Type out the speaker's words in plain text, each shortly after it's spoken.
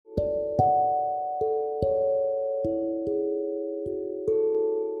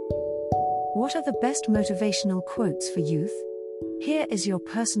What are the best motivational quotes for youth? Here is your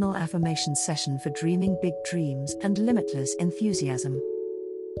personal affirmation session for dreaming big dreams and limitless enthusiasm.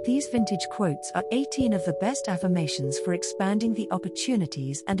 These vintage quotes are 18 of the best affirmations for expanding the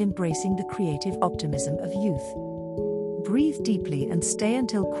opportunities and embracing the creative optimism of youth. Breathe deeply and stay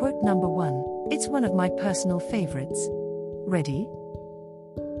until quote number 1. It's one of my personal favorites. Ready?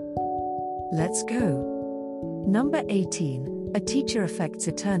 Let's go. Number 18. A teacher affects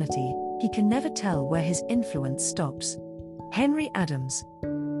eternity, he can never tell where his influence stops. Henry Adams.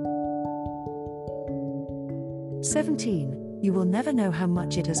 17. You will never know how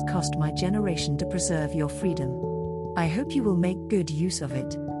much it has cost my generation to preserve your freedom. I hope you will make good use of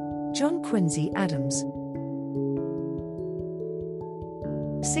it. John Quincy Adams.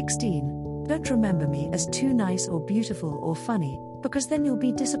 16. Don't remember me as too nice or beautiful or funny, because then you'll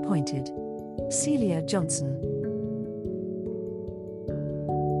be disappointed. Celia Johnson.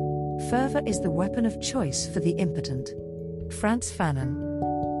 Fervor is the weapon of choice for the impotent. Frantz Fanon.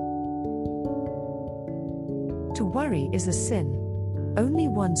 To worry is a sin. Only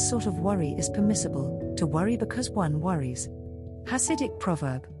one sort of worry is permissible, to worry because one worries. Hasidic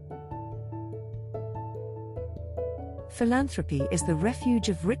proverb. Philanthropy is the refuge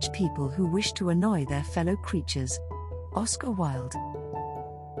of rich people who wish to annoy their fellow creatures. Oscar Wilde.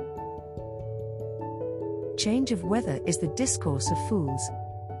 Change of weather is the discourse of fools.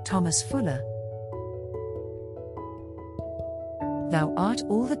 Thomas Fuller. Thou art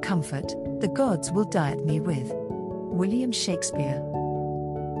all the comfort the gods will diet me with. William Shakespeare.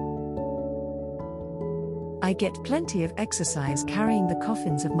 I get plenty of exercise carrying the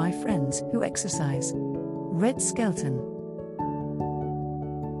coffins of my friends who exercise. Red Skelton.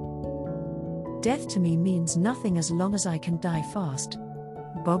 Death to me means nothing as long as I can die fast.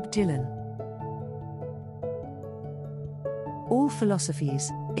 Bob Dylan. All philosophies,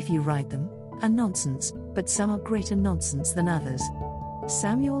 if you write them, are nonsense, but some are greater nonsense than others.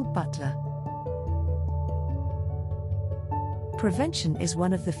 Samuel Butler. Prevention is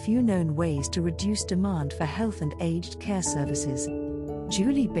one of the few known ways to reduce demand for health and aged care services.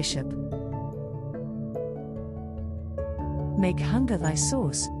 Julie Bishop. Make hunger thy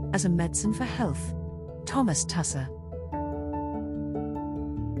sauce, as a medicine for health. Thomas Tusser.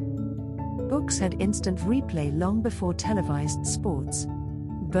 Books had instant replay long before televised sports.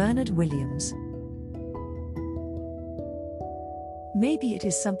 Bernard Williams. Maybe it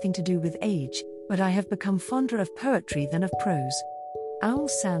is something to do with age, but I have become fonder of poetry than of prose. Aung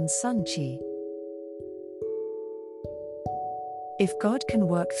San Suu Kyi. If God can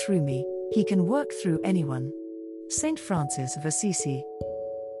work through me, he can work through anyone. Saint Francis of Assisi.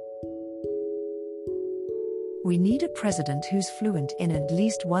 We need a president who's fluent in at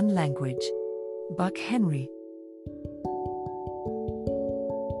least one language. Buck Henry.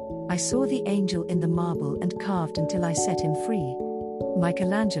 I saw the angel in the marble and carved until I set him free.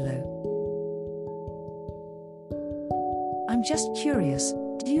 Michelangelo. I'm just curious,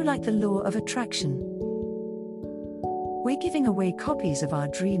 do you like the law of attraction? We're giving away copies of our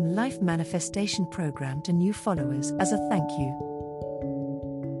Dream Life Manifestation program to new followers as a thank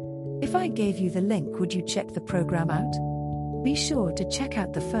you. If I gave you the link, would you check the program out? Be sure to check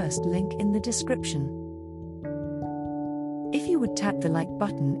out the first link in the description. If you would tap the like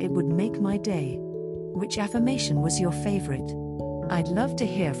button, it would make my day. Which affirmation was your favorite? I'd love to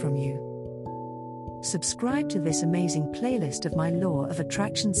hear from you. Subscribe to this amazing playlist of my Law of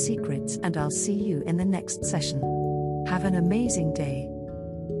Attraction secrets, and I'll see you in the next session. Have an amazing day.